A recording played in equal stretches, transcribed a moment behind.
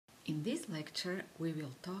In this lecture, we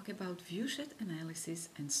will talk about viewshed analysis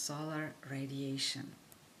and solar radiation.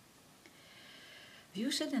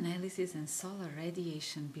 Viewshed analysis and solar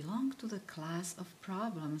radiation belong to the class of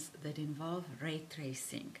problems that involve ray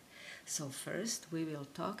tracing. So first, we will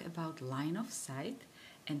talk about line of sight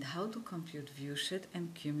and how to compute viewshed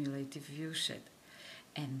and cumulative viewshed.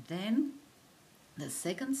 And then, the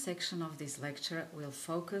second section of this lecture will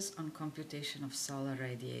focus on computation of solar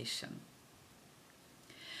radiation.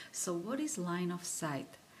 So what is line of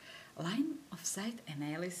sight? Line of sight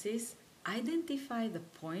analysis identifies the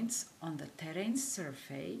points on the terrain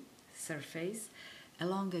surface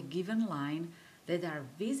along a given line that are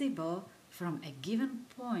visible from a given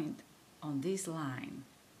point on this line.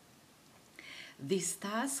 This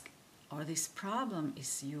task or this problem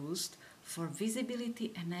is used for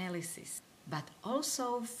visibility analysis, but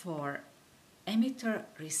also for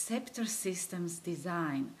emitter-receptor systems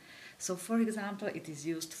design. So, for example, it is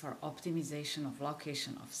used for optimization of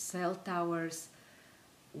location of cell towers,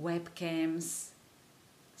 webcams,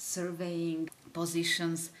 surveying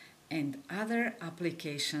positions, and other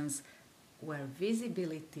applications where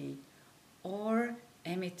visibility or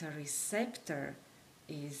emitter-receptor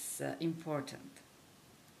is important.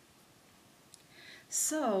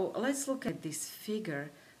 So, let's look at this figure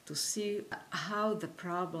to see how the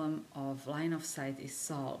problem of line of sight is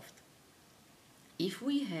solved. If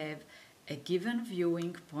we have a given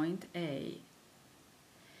viewing point A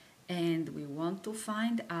and we want to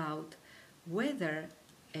find out whether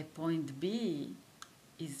a point B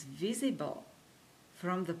is visible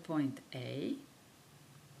from the point A,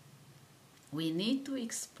 we need to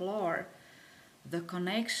explore the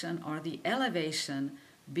connection or the elevation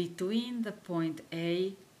between the point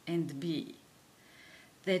A and B.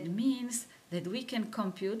 That means that we can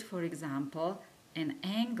compute, for example, an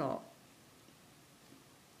angle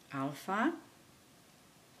alpha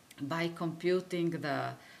by computing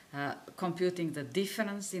the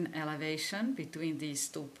difference in elevation between these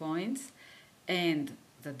 2 points and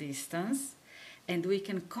the distance, and we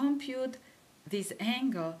can compute this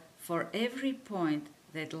angle for every point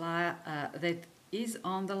that is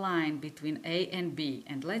on the line between A and B,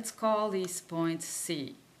 and let's call this point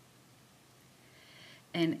C.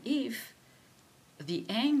 And if the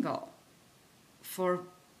angle for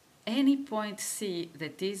any point C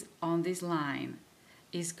that is on this line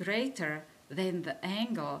is greater than the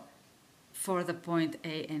angle for the point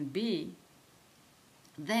A and B,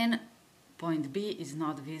 then point B is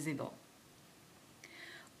not visible.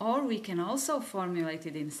 Or we can also formulate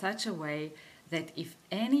it in such a way that if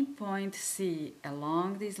any point C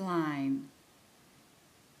along this line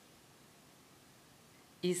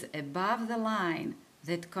is above the line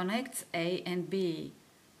that connects A and B,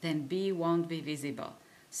 then B won't be visible.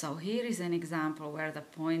 So here is an example where the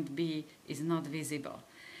point B is not visible.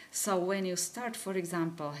 So when you start, for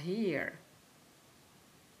example, here,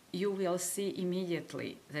 you will see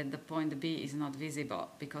immediately that the point B is not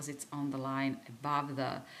visible because it's on the line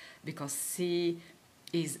because C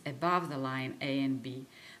is above the line A and B.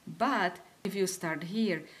 But if you start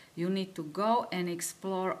here, you need to go and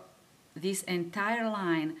explore this entire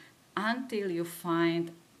line until you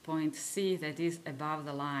find point C that is above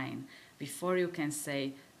the line, before you can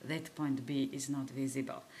say that point B is not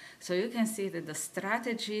visible. So you can see that the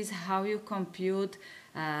strategies, how you compute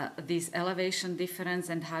this elevation difference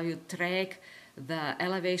and how you track the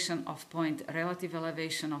relative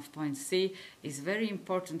elevation of point C is very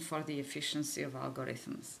important for the efficiency of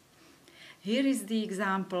algorithms. Here is the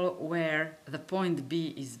example where the point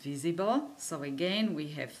B is visible. So again, we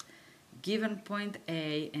have given point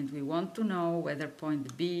A and we want to know whether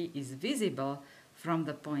point B is visible from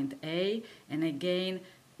the point A, and again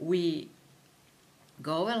we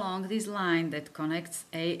go along this line that connects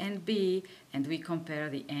A and B and we compare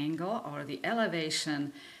the angle or the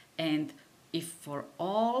elevation, and if for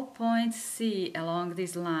all points C along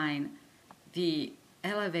this line the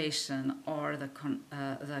elevation or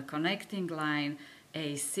the connecting line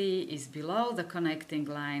AC is below the connecting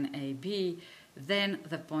line AB, then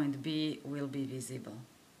the point B will be visible.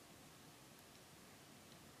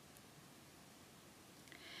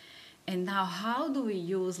 And now, how do we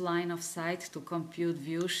use line of sight to compute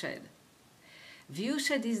viewshed?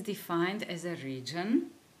 Viewshed is defined as a region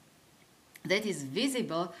that is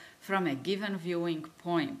visible from a given viewing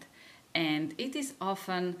point, and it is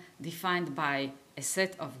often defined by a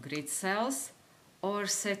set of grid cells or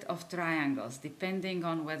set of triangles, depending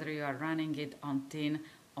on whether you are running it on tin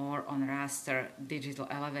or on raster digital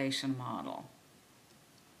elevation model.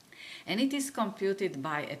 And it is computed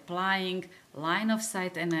by applying line of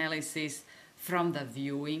sight analysis from the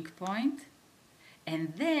viewing point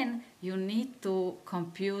And then you need to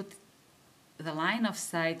compute the line of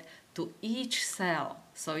sight to each cell.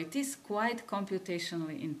 So it is quite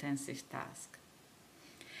computationally intensive task.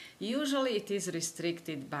 Usually it is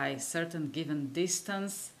restricted by certain given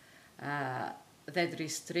distance that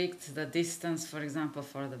restricts the distance, for example,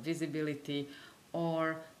 for the visibility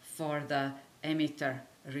or for the emitter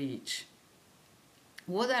reach.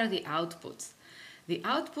 What are the outputs? The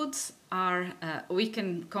outputs are, we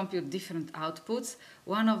can compute different outputs.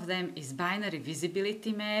 One of them is binary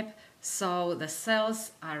visibility map. So the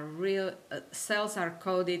cells are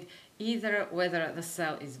coded either whether the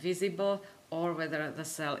cell is visible or whether the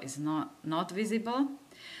cell is not visible.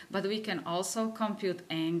 But we can also compute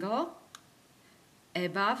angle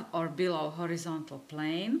above or below horizontal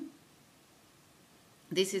plane.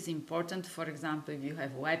 This is important, for example, if you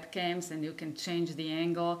have webcams and you can change the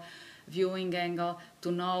angle, viewing angle,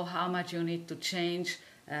 to know how much you need to change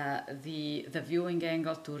the viewing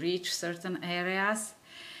angle to reach certain areas.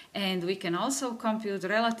 And we can also compute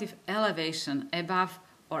relative elevation above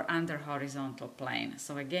or under horizontal plane.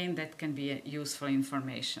 So again, that can be useful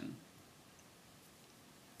information.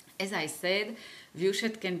 As I said,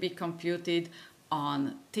 viewshed can be computed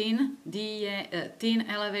on thin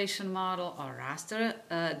elevation model or raster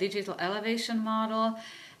digital elevation model,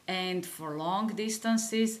 and for long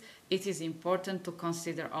distances it is important to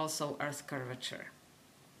consider also Earth curvature.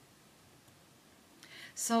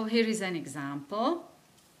 So here is an example.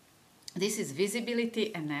 This is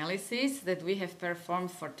visibility analysis that we have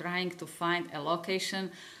performed for trying to find a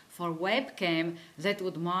location for webcam that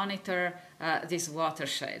would monitor this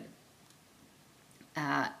watershed.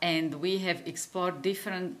 And we have explored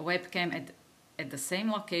different webcam at the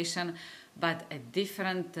same location, but at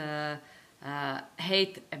different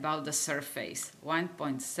height above the surface,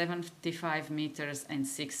 1.75 meters and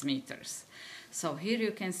 6 meters. So here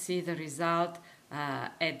you can see the result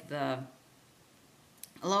at the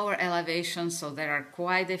lower elevation, so there are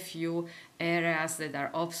quite a few areas that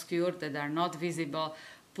are obscured, that are not visible.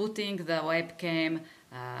 Putting the webcam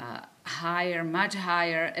higher, much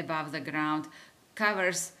higher above the ground,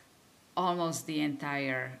 covers almost the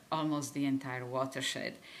entire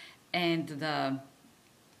watershed, and the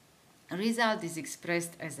result is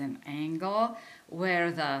expressed as an angle,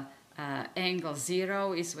 where the angle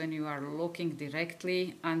 0 is when you are looking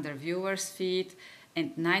directly under viewer's feet,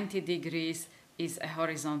 and 90 degrees is a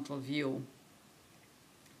horizontal view.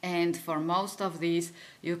 And for most of these,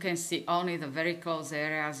 you can see only the very close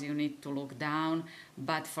areas you need to look down,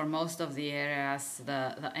 but for most of the areas,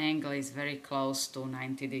 the angle is very close to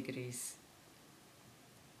 90 degrees.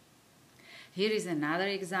 Here is another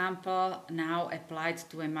example, now applied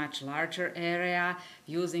to a much larger area,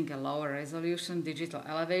 using a lower resolution digital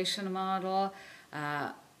elevation model.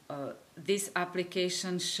 This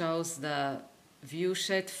application shows the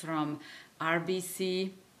viewshed from RBC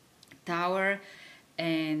tower,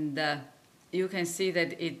 and you can see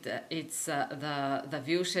that the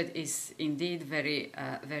viewshed is indeed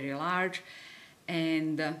very large,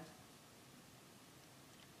 and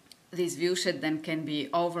this viewshed then can be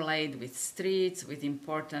overlaid with streets, with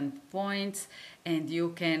important points, and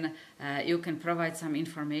you can provide some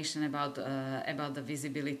information about the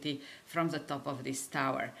visibility from the top of this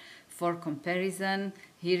tower. For comparison,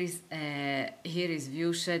 here is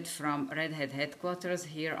viewshed from Red Hat headquarters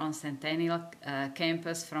here on Centennial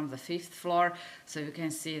campus from the 5th floor. So you can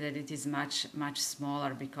see that it is much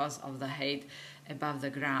smaller because of the height above the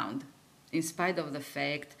ground, in spite of the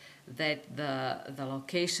fact that the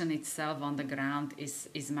location itself on the ground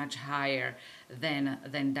is much higher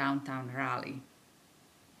than downtown Raleigh.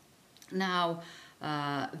 Now,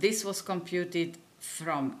 this was computed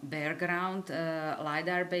from bare ground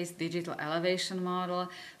LiDAR-based digital elevation model,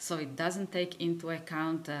 so it doesn't take into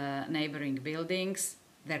account neighboring buildings.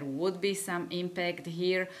 There would be some impact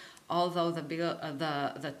here, although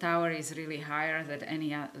the tower is really higher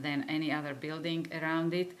than any other building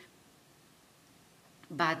around it.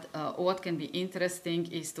 But what can be interesting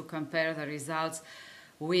is to compare the results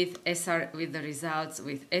with the results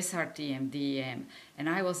with SRTM DEM, and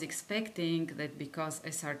I was expecting that because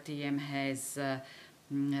SRTM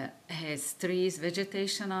has trees,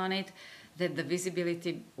 vegetation on it, that the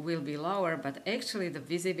visibility will be lower, but actually the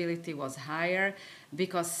visibility was higher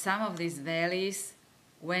because some of these valleys,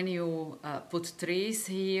 when you put trees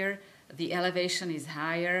here, the elevation is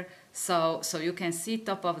higher, so you can see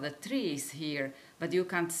top of the trees here, but you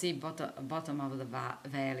can't see bottom of the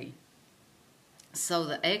valley. So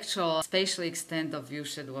the actual spatial extent of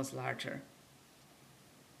viewshed was larger.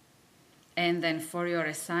 And then for your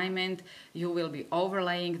assignment, you will be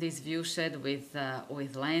overlaying this viewshed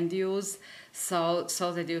with land use, so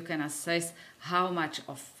that you can assess how much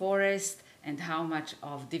of forest and how much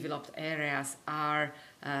of developed areas are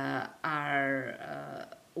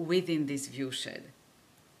within this viewshed.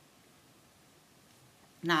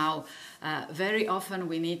 Now, very often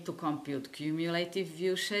we need to compute cumulative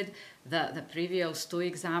viewshed. The previous two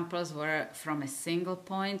examples were from a single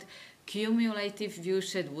point. Cumulative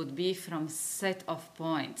viewshed would be from set of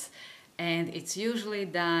points, and it's usually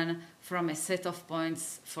done from a set of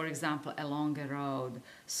points, for example, along a road.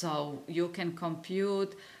 So you can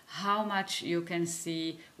compute how much you can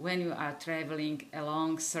see when you are traveling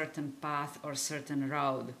along certain path or certain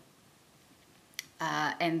road.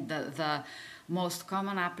 And the most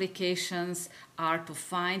common applications are to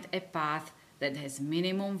find a path that has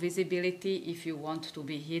minimum visibility if you want to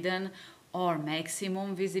be hidden, or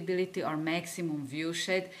maximum visibility or maximum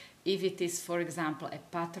viewshed if it is, for example, a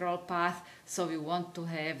patrol path, so you want to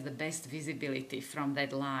have the best visibility from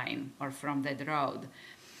that line or from that road.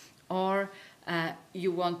 Or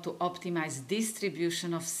you want to optimize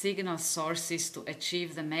distribution of signal sources to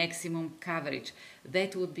achieve the maximum coverage.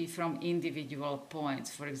 That would be from individual points,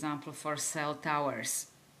 for example, for cell towers,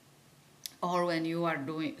 or when you are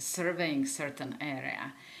surveying certain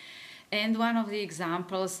area. And one of the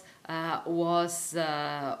examples was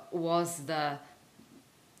the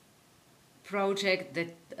project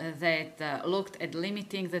that looked at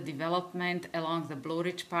limiting the development along the Blue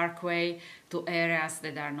Ridge Parkway to areas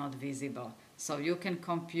that are not visible. So you can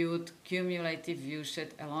compute cumulative viewshed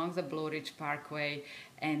along the Blue Ridge Parkway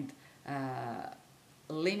and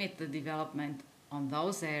limit the development on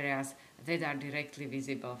those areas that are directly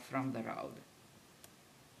visible from the road.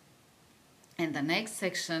 And the next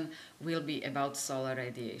section will be about solar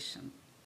radiation.